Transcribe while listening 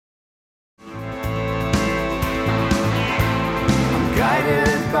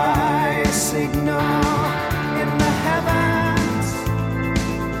snow in the heavens,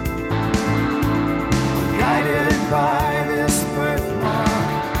 guided by this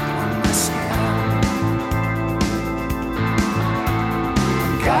birthmark on my skin,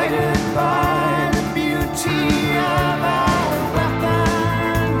 guided by the beauty of our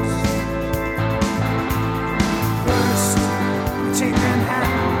weapons. First, we take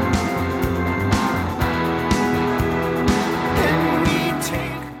Manhattan, then we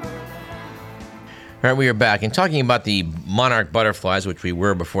take All right, we are back. And talking about the monarch butterflies, which we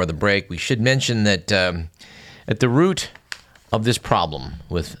were before the break, we should mention that at the root of this problem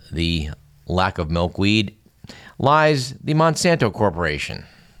with the lack of milkweed lies the Monsanto Corporation.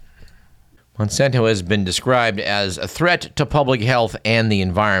 Monsanto has been described as a threat to public health and the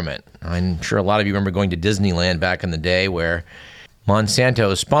environment. I'm sure a lot of you remember going to Disneyland back in the day where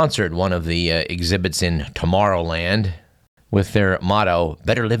Monsanto sponsored one of the exhibits in Tomorrowland with their motto,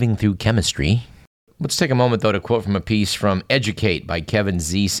 "Better Living Through Chemistry." Let's take a moment, though, to quote from a piece from Educate by Kevin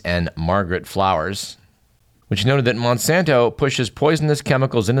Zeiss and Margaret Flowers, which noted that Monsanto pushes poisonous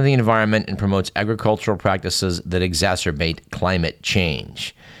chemicals into the environment and promotes agricultural practices that exacerbate climate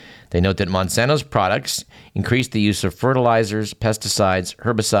change. They note that Monsanto's products increase the use of fertilizers, pesticides,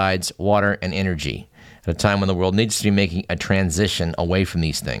 herbicides, water, and energy at a time when the world needs to be making a transition away from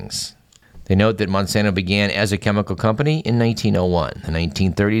these things. They note that Monsanto began as a chemical company in 1901. In the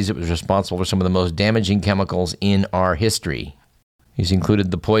 1930s, it was responsible for some of the most damaging chemicals in our history. These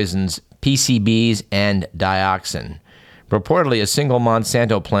included the poisons PCBs and dioxin. Reportedly, a single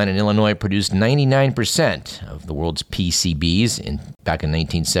Monsanto plant in Illinois produced 99% of the world's PCBs back in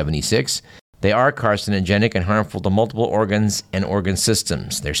 1976. They are carcinogenic and harmful to multiple organs and organ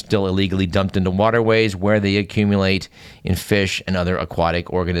systems. They're still illegally dumped into waterways where they accumulate in fish and other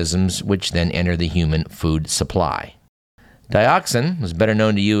aquatic organisms, which then enter the human food supply. Dioxin was better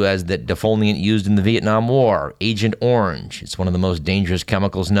known to you as the defoliant used in the Vietnam War, Agent Orange. It's one of the most dangerous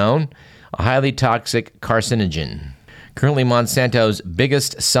chemicals known, a highly toxic carcinogen. Currently, Monsanto's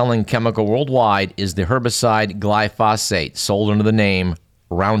biggest selling chemical worldwide is the herbicide glyphosate, sold under the name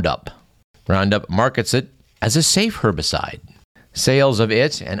Roundup. Roundup markets it as a safe herbicide. Sales of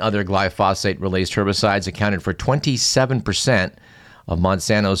it and other glyphosate-released herbicides accounted for 27% of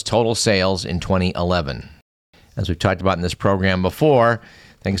Monsanto's total sales in 2011. As we've talked about in this program before,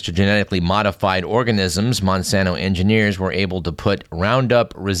 thanks to genetically modified organisms, Monsanto engineers were able to put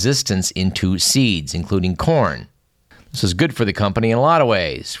Roundup resistance into seeds, including corn. This is good for the company in a lot of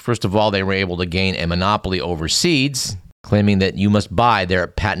ways. First of all, they were able to gain a monopoly over seeds, claiming that you must buy their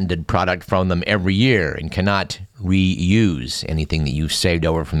patented product from them every year and cannot reuse anything that you've saved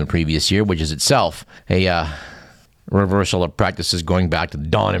over from the previous year, which is itself a reversal of practices going back to the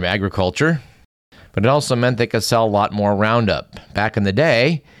dawn of agriculture. But it also meant they could sell a lot more Roundup. Back in the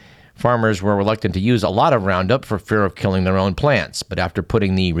day, farmers were reluctant to use a lot of Roundup for fear of killing their own plants. But after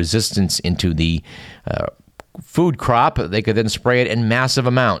putting the resistance into the food crop, they could then spray it in massive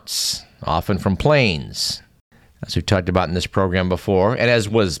amounts, often from planes, as we've talked about in this program before. And as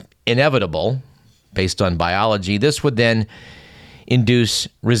was inevitable, based on biology, this would then induce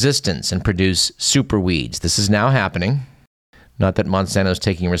resistance and produce superweeds. This is now happening. Not that Monsanto's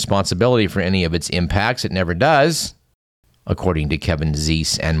taking responsibility for any of its impacts. It never does, according to Kevin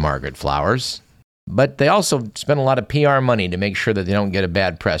Zeiss and Margaret Flowers. But they also spend a lot of PR money to make sure that they don't get a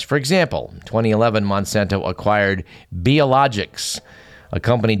bad press. For example, in 2011, Monsanto acquired Biologics, a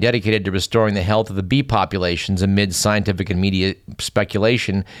company dedicated to restoring the health of the bee populations amid scientific and media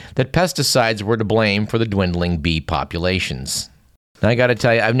speculation that pesticides were to blame for the dwindling bee populations. Now, I got to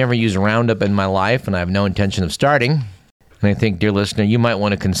tell you, I've never used Roundup in my life, and I have no intention of starting. And I think, dear listener, you might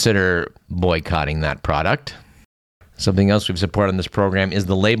want to consider boycotting that product. Something else we've supported on this program is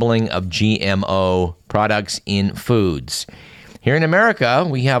the labeling of GMO products in foods. Here in America,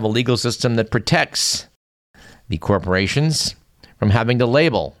 we have a legal system that protects the corporations from having to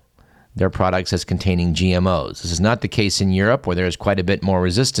label their products as containing GMOs. This is not the case in Europe, where there is quite a bit more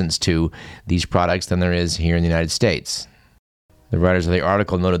resistance to these products than there is here in the United States. The writers of the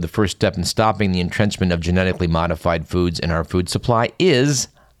article noted the first step in stopping the entrenchment of genetically modified foods in our food supply is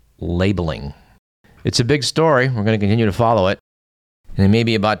labeling. It's a big story. We're going to continue to follow it. And it may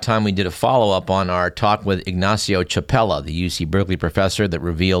be about time we did a follow-up on our talk with Ignacio Chapela, the UC Berkeley professor that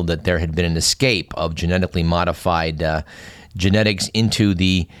revealed that there had been an escape of genetically modified genetics into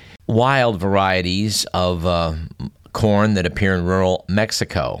the wild varieties of corn that appear in rural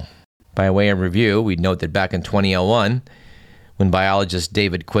Mexico. By way of review, we'd note that back in 2001, when biologists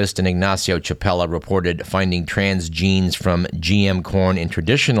David Quist and Ignacio Chapela reported finding trans genes from GM corn in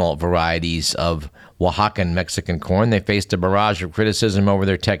traditional varieties of Oaxacan Mexican corn, they faced a barrage of criticism over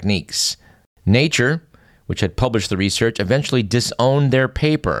their techniques. Nature, which had published the research, eventually disowned their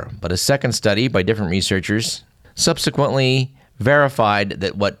paper, but a second study by different researchers subsequently verified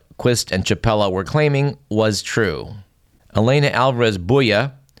that what Quist and Chapella were claiming was true. Elena Alvarez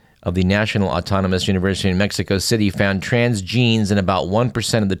Buya of the National Autonomous University in Mexico City found trans genes in about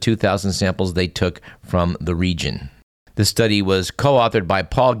 1% of the 2,000 samples they took from the region. This study was co-authored by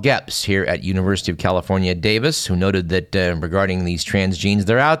Paul Gepps here at University of California, Davis, who noted that regarding these trans genes,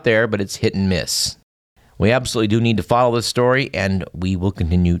 they're out there, but it's hit and miss. We absolutely do need to follow this story, and we will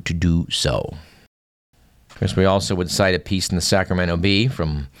continue to do so. Of course, we also would cite a piece in the Sacramento Bee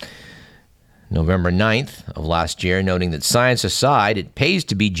from November 9th of last year, noting that science aside, it pays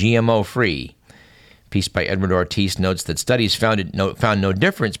to be GMO-free. A piece by Edward Ortiz notes that studies found no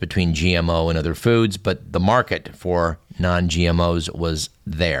difference between GMO and other foods, but the market for non-GMOs was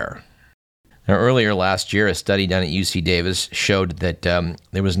there. Now, earlier last year, a study done at UC Davis showed that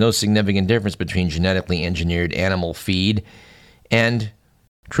there was no significant difference between genetically engineered animal feed and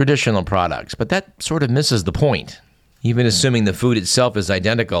traditional products, but that sort of misses the point. Even assuming the food itself is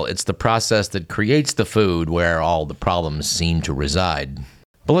identical, it's the process that creates the food where all the problems seem to reside.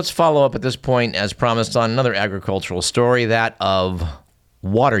 But let's follow up at this point, as promised, on another agricultural story, that of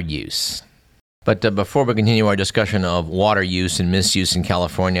water use. But before we continue our discussion of water use and misuse in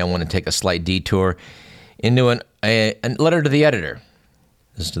California, I want to take a slight detour into a letter to the editor.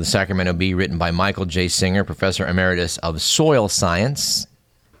 This is to the Sacramento Bee, written by Michael J. Singer, Professor Emeritus of Soil Science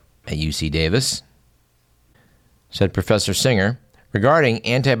at UC Davis. Said Professor Singer, regarding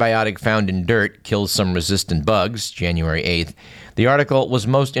antibiotic found in dirt kills some resistant bugs, January 8th, the article was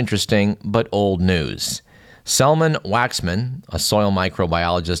most interesting but old news. Selman Waxman, a soil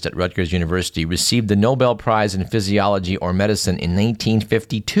microbiologist at Rutgers University, received the Nobel Prize in Physiology or Medicine in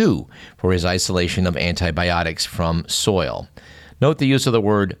 1952 for his isolation of antibiotics from soil. Note the use of the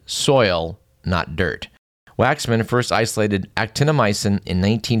word soil, not dirt. Waxman first isolated actinomycin in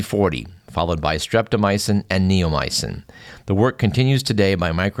 1940, followed by streptomycin and neomycin. The work continues today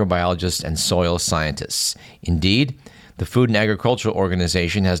by microbiologists and soil scientists. Indeed, the Food and Agricultural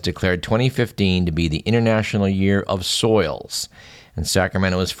Organization has declared 2015 to be the International Year of Soils, and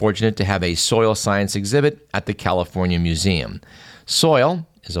Sacramento is fortunate to have a soil science exhibit at the California Museum. Soil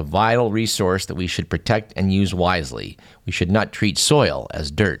is a vital resource that we should protect and use wisely. We should not treat soil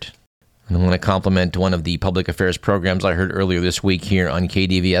as dirt. And I want to compliment one of the public affairs programs I heard earlier this week here on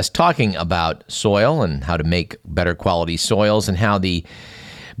KDVS talking about soil and how to make better quality soils and how the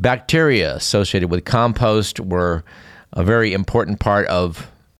bacteria associated with compost were a very important part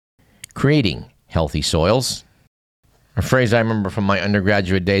of creating healthy soils. A phrase I remember from my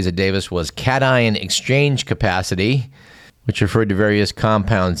undergraduate days at Davis was cation exchange capacity, which referred to various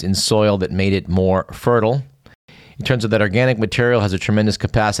compounds in soil that made it more fertile. It turns out that organic material has a tremendous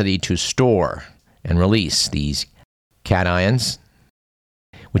capacity to store and release these cations,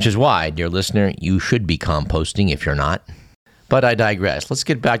 which is why, dear listener, you should be composting if you're not. But I digress. Let's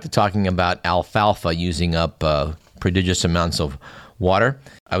get back to talking about alfalfa using up prodigious amounts of water.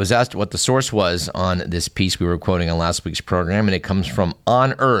 I was asked what the source was on this piece we were quoting on last week's program, and it comes from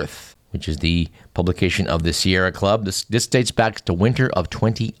On Earth, which is the publication of the Sierra Club. This dates back to winter of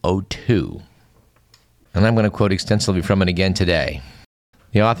 2002. And I'm going to quote extensively from it again today.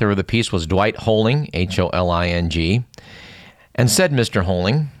 The author of the piece was Dwight Holing, Holing, and said Mr.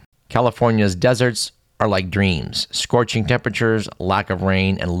 Holing, California's deserts are like dreams. Scorching temperatures, lack of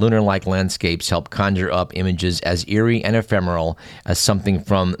rain, and lunar-like landscapes help conjure up images as eerie and ephemeral as something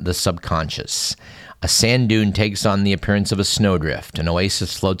from the subconscious. A sand dune takes on the appearance of a snowdrift. An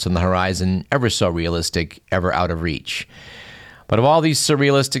oasis floats on the horizon, ever so realistic, ever out of reach. But of all these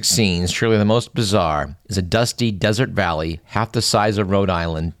surrealistic scenes, surely the most bizarre is a dusty desert valley, half the size of Rhode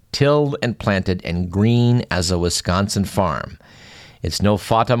Island, tilled and planted and green as a Wisconsin farm. It's no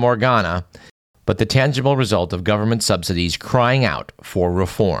Fata Morgana, but the tangible result of government subsidies crying out for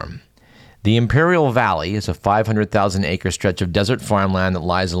reform. The Imperial Valley is a 500,000-acre stretch of desert farmland that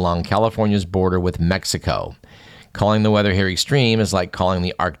lies along California's border with Mexico. Calling the weather here extreme is like calling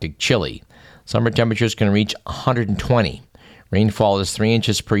the Arctic chilly. Summer temperatures can reach 120. Rainfall is 3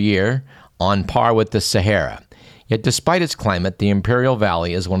 inches per year, on par with the Sahara. Yet despite its climate, the Imperial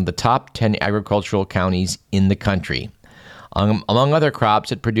Valley is one of the top 10 agricultural counties in the country. Among other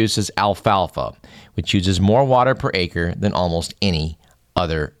crops, it produces alfalfa, which uses more water per acre than almost any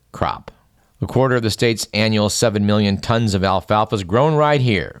other crop. A quarter of the state's annual 7 million tons of alfalfa is grown right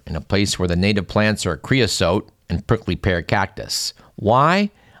here, in a place where the native plants are creosote and prickly pear cactus.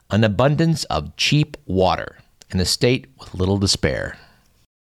 Why? An abundance of cheap water, in a state with little to spare.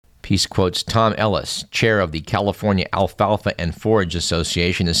 Piece quotes Tom Ellis, chair of the California Alfalfa and Forage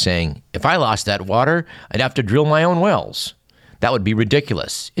Association, as saying, "If I lost that water, I'd have to drill my own wells. That would be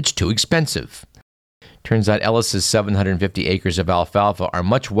ridiculous. It's too expensive." Turns out Ellis's 750 acres of alfalfa are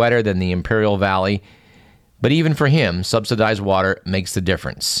much wetter than the Imperial Valley, but even for him, subsidized water makes the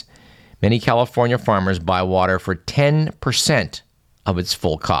difference. Many California farmers buy water for 10% of its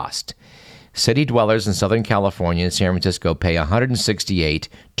full cost. City dwellers in Southern California and San Francisco pay $168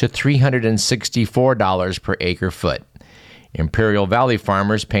 to $364 per acre foot. Imperial Valley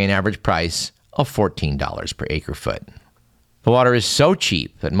farmers pay an average price of $14 per acre foot. The water is so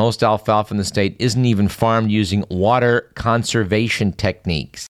cheap that most alfalfa in the state isn't even farmed using water conservation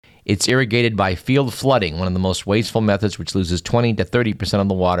techniques. It's irrigated by field flooding, one of the most wasteful methods, which loses 20 to 30% of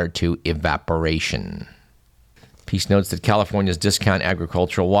the water to evaporation. Piece notes that California's discount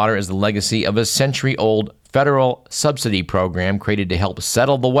agricultural water is the legacy of a century-old federal subsidy program created to help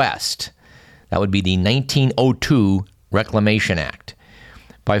settle the West. That would be the 1902 Reclamation Act.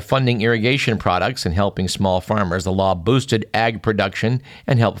 By funding irrigation products and helping small farmers, the law boosted ag production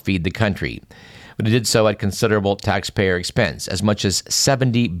and helped feed the country. But it did so at considerable taxpayer expense, as much as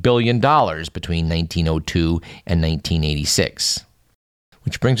 $70 billion between 1902 and 1986.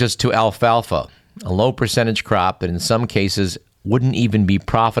 Which brings us to alfalfa, a low percentage crop that in some cases wouldn't even be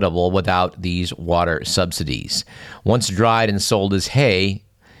profitable without these water subsidies. Once dried and sold as hay,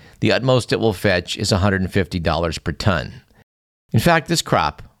 the utmost it will fetch is $150 per ton. In fact, this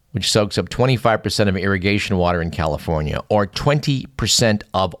crop, which soaks up 25% of irrigation water in California, or 20%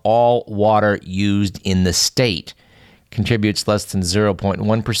 of all water used in the state, contributes less than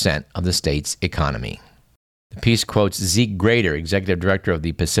 0.1% of the state's economy. The piece quotes Zeke Grader, executive director of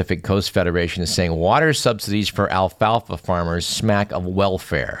the Pacific Coast Federation, as saying, "Water subsidies for alfalfa farmers smack of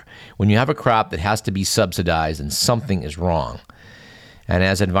welfare. When you have a crop that has to be subsidized, then something is wrong." And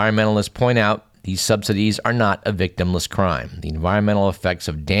as environmentalists point out, these subsidies are not a victimless crime. The environmental effects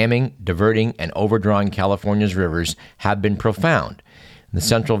of damming, diverting, and overdrawing California's rivers have been profound. In the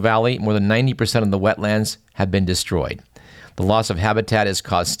Central Valley, more than 90% of the wetlands have been destroyed. The loss of habitat has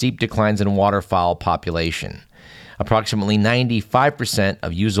caused steep declines in waterfowl population. Approximately 95%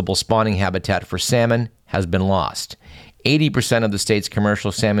 of usable spawning habitat for salmon has been lost. 80% of the state's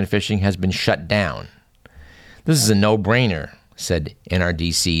commercial salmon fishing has been shut down. "This is a no-brainer," said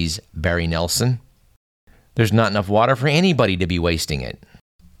NRDC's Barry Nelson. "There's not enough water for anybody to be wasting it."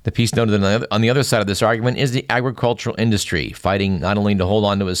 The piece noted that on the other side of this argument is the agricultural industry, fighting not only to hold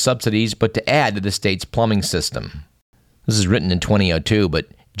on to its subsidies, but to add to the state's plumbing system. This is written in 2002, but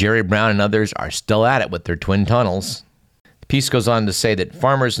Jerry Brown and others are still at it with their twin tunnels. The piece goes on to say that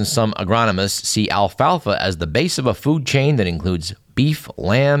farmers and some agronomists see alfalfa as the base of a food chain that includes beef,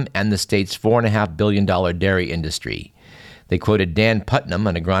 lamb, and the state's $4.5 billion dairy industry. They quoted Dan Putnam,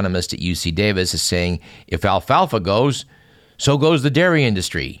 an agronomist at UC Davis, as saying, "If alfalfa goes, so goes the dairy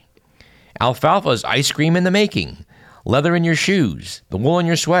industry. Alfalfa is ice cream in the making, leather in your shoes, the wool in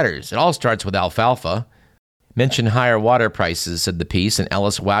your sweaters. It all starts with alfalfa." Mention higher water prices, said the piece, and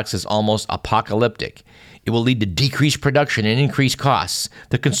Ellis waxes almost apocalyptic. "It will lead to decreased production and increased costs.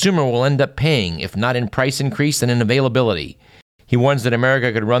 The consumer will end up paying, if not in price increase, then in availability." He warns that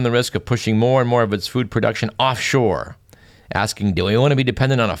America could run the risk of pushing more and more of its food production offshore. Asking, do we want to be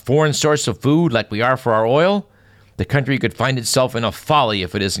dependent on a foreign source of food like we are for our oil? The country could find itself in a folly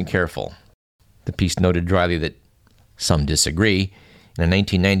if it isn't careful. The piece noted dryly that some disagree. In a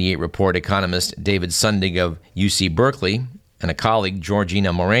 1998 report, economist David Sundig of UC Berkeley and a colleague,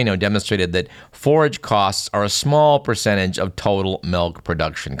 Georgina Moreno, demonstrated that forage costs are a small percentage of total milk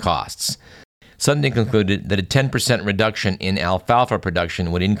production costs. Sundig concluded that a 10% reduction in alfalfa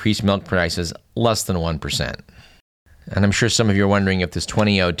production would increase milk prices less than 1%. And I'm sure some of you are wondering if this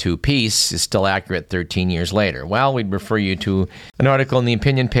 2002 piece is still accurate 13 years later. Well, we'd refer you to an article in the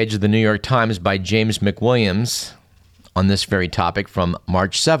opinion page of the New York Times by James McWilliams on this very topic from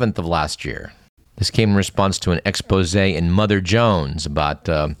March 7th of last year. This came in response to an expose in Mother Jones about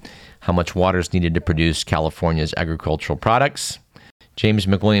how much water is needed to produce California's agricultural products. James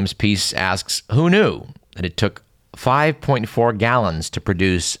McWilliams' piece asks, who knew that it took 5.4 gallons to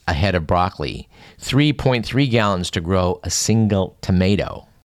produce a head of broccoli, 3.3 gallons to grow a single tomato?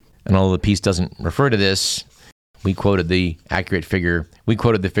 And although the piece doesn't refer to this, we quoted the figure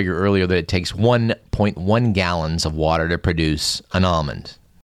earlier that it takes 1.1 gallons of water to produce an almond.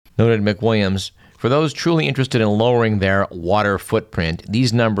 Noted McWilliams, for those truly interested in lowering their water footprint,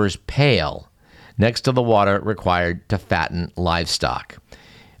 these numbers pale next to the water required to fatten livestock.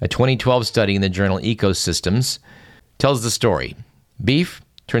 A 2012 study in the journal Ecosystems tells the story. Beef,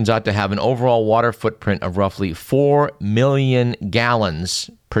 turns out to have an overall water footprint of roughly 4 million gallons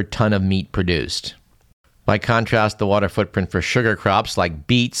per ton of meat produced. By contrast, the water footprint for sugar crops like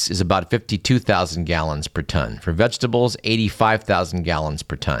beets is about 52,000 gallons per ton. For vegetables, 85,000 gallons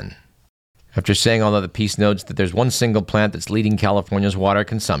per ton. After saying all that, the piece notes that there's one single plant that's leading California's water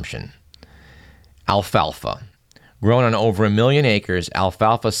consumption: alfalfa. Grown on over 1 million acres,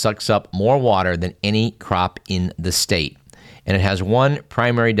 alfalfa sucks up more water than any crop in the state. And it has one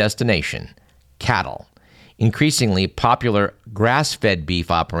primary destination: cattle. Increasingly, popular grass-fed beef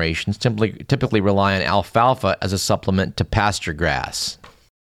operations typically rely on alfalfa as a supplement to pasture grass.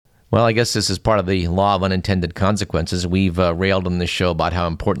 Well, I guess this is part of the law of unintended consequences. We've railed on this show about how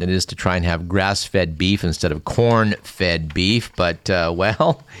important it is to try and have grass-fed beef instead of corn-fed beef, but,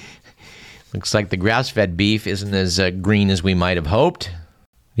 well, looks like the grass-fed beef isn't as green as we might have hoped.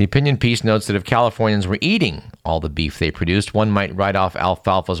 The opinion piece notes that if Californians were eating all the beef they produced, one might write off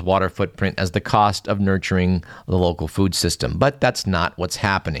alfalfa's water footprint as the cost of nurturing the local food system. But that's not what's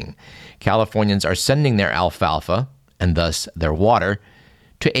happening. Californians are sending their alfalfa, and thus their water,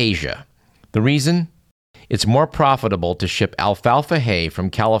 to Asia. The reason? It's more profitable to ship alfalfa hay from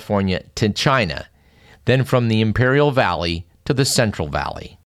California to China than from the Imperial Valley to the Central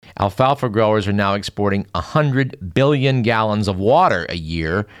Valley. Alfalfa growers are now exporting 100 billion gallons of water a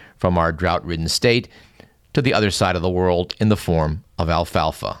year from our drought-ridden state to the other side of the world in the form of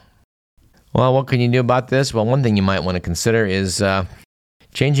alfalfa. Well, what can you do about this? Well, one thing you might want to consider is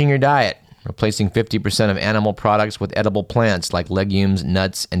changing your diet, replacing 50% of animal products with edible plants like legumes,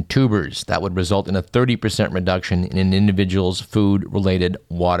 nuts, and tubers. That would result in a 30% reduction in an individual's food-related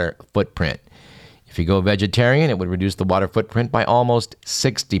water footprint. If you go vegetarian, it would reduce the water footprint by almost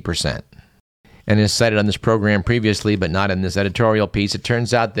 60%. And as cited on this program previously, but not in this editorial piece, it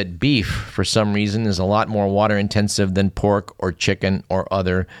turns out that beef, for some reason, is a lot more water-intensive than pork or chicken or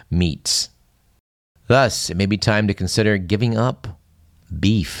other meats. Thus, it may be time to consider giving up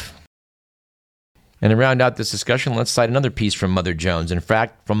beef. And to round out this discussion, let's cite another piece from Mother Jones. In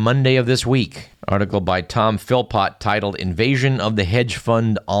fact, from Monday of this week, article by Tom Philpott titled "Invasion of the Hedge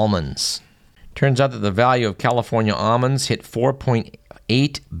Fund Almonds." Turns out that the value of California almonds hit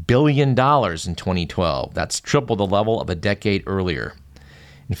 $4.8 billion in 2012. That's triple the level of a decade earlier.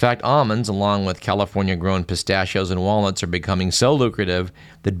 In fact, almonds, along with California-grown pistachios and walnuts, are becoming so lucrative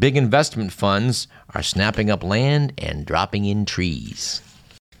that big investment funds are snapping up land and dropping in trees.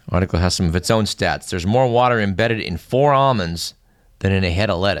 The article has some of its own stats. There's more water embedded in 4 almonds than in a head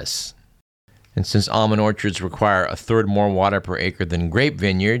of lettuce. And since almond orchards require a third more water per acre than grape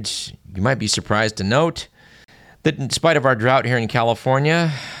vineyards, you might be surprised to note that in spite of our drought here in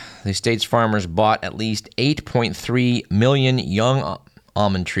California, the state's farmers bought at least 8.3 million young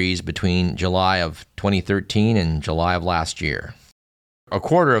almond trees between July of 2013 and July of last year. A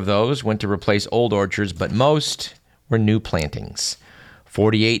quarter of those went to replace old orchards, but most were new plantings.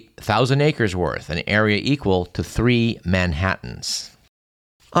 48,000 acres worth, an area equal to 3 Manhattans.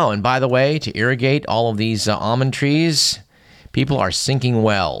 Oh, and by the way, to irrigate all of these almond trees, people are sinking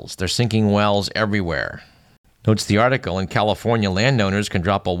wells. They're sinking wells everywhere. Notes the article, in California, landowners can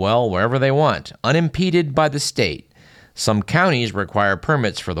drop a well wherever they want, unimpeded by the state. Some counties require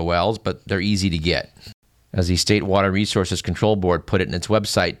permits for the wells, but they're easy to get. As the State Water Resources Control Board put it in its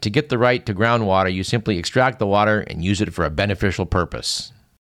website, to get the right to groundwater, you simply extract the water and use it for a beneficial purpose.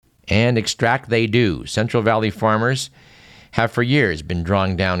 And extract they do. Central Valley farmers have for years been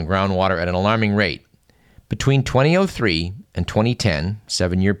drawing down groundwater at an alarming rate. Between 2003 and 2010,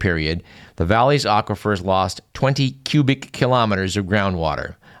 7-year period, the valley's aquifers lost 20 cubic kilometers of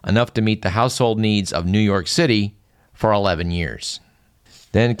groundwater, enough to meet the household needs of New York City for 11 years.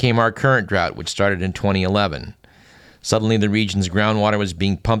 Then came our current drought, which started in 2011. Suddenly, the region's groundwater was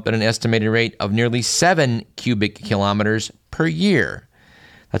being pumped at an estimated rate of nearly 7 cubic kilometers per year.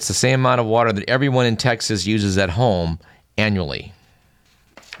 That's the same amount of water that everyone in Texas uses at home annually.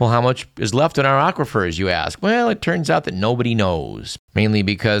 Well, how much is left in our aquifers, you ask? Well, it turns out that nobody knows, mainly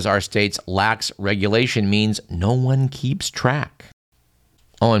because our state's lax regulation means no one keeps track.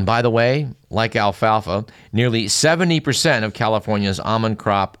 Oh, and by the way, like alfalfa, nearly 70% of California's almond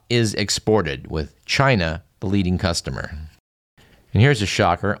crop is exported, with China the leading customer. And here's a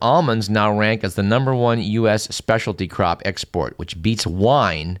shocker. Almonds now rank as the #1 U.S. specialty crop export, which beats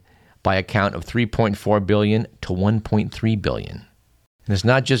wine by a count of 3.4 billion to 1.3 billion. And it's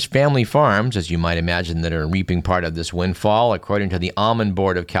not just family farms, as you might imagine, that are reaping part of this windfall. According to the Almond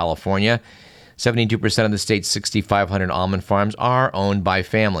Board of California, 72% of the state's 6,500 almond farms are owned by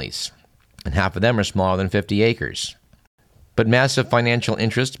families, and half of them are smaller than 50 acres. But massive financial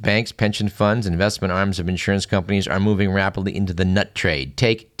interests, banks, pension funds, investment arms of insurance companies are moving rapidly into the nut trade.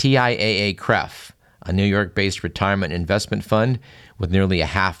 Take TIAA-CREF, a New York-based retirement investment fund with nearly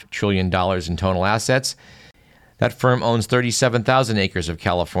 $500 billion in total assets. That firm owns 37,000 acres of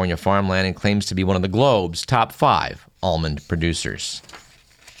California farmland and claims to be one of the globe's top 5 almond producers.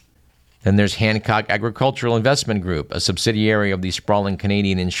 Then there's Hancock Agricultural Investment Group, a subsidiary of the sprawling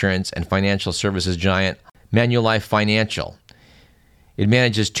Canadian insurance and financial services giant Manulife Financial. It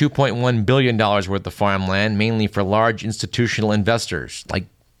manages $2.1 billion worth of farmland, mainly for large institutional investors like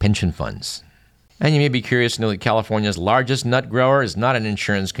pension funds. And you may be curious to know that California's largest nut grower is not an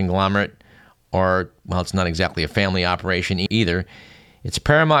insurance conglomerate, or, well, it's not exactly a family operation either. It's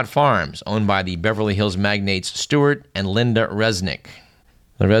Paramount Farms, owned by the Beverly Hills magnates Stuart and Linda Resnick.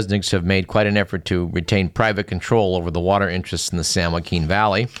 The Resnicks have made quite an effort to retain private control over the water interests in the San Joaquin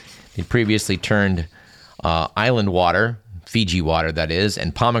Valley. They previously turned island water, Fiji water that is,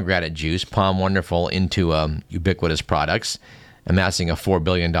 and pomegranate juice, Palm Wonderful, into ubiquitous products, amassing a $4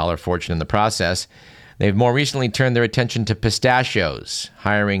 billion fortune in the process. They've more recently turned their attention to pistachios,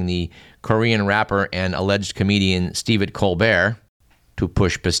 hiring the Korean rapper and alleged comedian Stephen Colbert to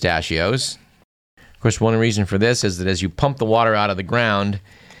push pistachios. Of course, one reason for this is that as you pump the water out of the ground,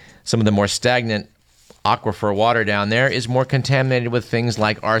 some of the more stagnant aquifer water down there is more contaminated with things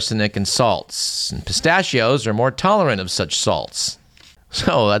like arsenic and salts. And pistachios are more tolerant of such salts.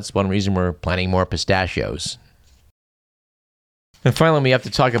 So that's one reason we're planting more pistachios. And finally, we have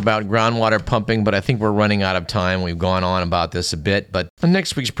to talk about groundwater pumping, but I think we're running out of time. We've gone on about this a bit, but on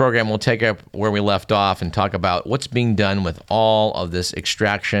next week's program, we'll take up where we left off and talk about what's being done with all of this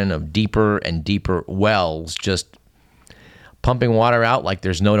extraction of deeper and deeper wells, just pumping water out like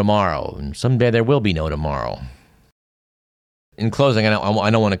there's no tomorrow, and someday there will be no tomorrow. In closing, I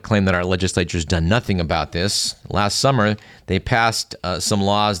don't want to claim that our legislature's done nothing about this. Last summer, they passed some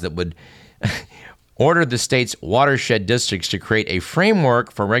laws that would ordered the state's watershed districts to create a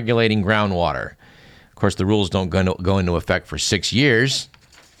framework for regulating groundwater. Of course, the rules don't go into effect for 6 years.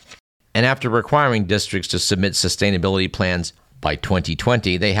 And after requiring districts to submit sustainability plans by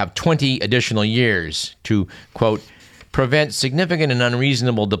 2020, they have 20 additional years to, quote, prevent significant and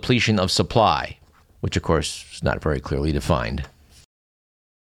unreasonable depletion of supply, which, of course, is not very clearly defined.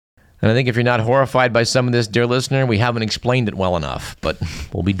 And I think if you're not horrified by some of this, dear listener, we haven't explained it well enough, but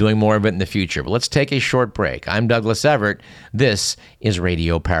we'll be doing more of it in the future. But let's take a short break. I'm Douglas Everett. This is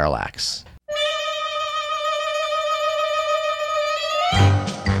Radio Parallax.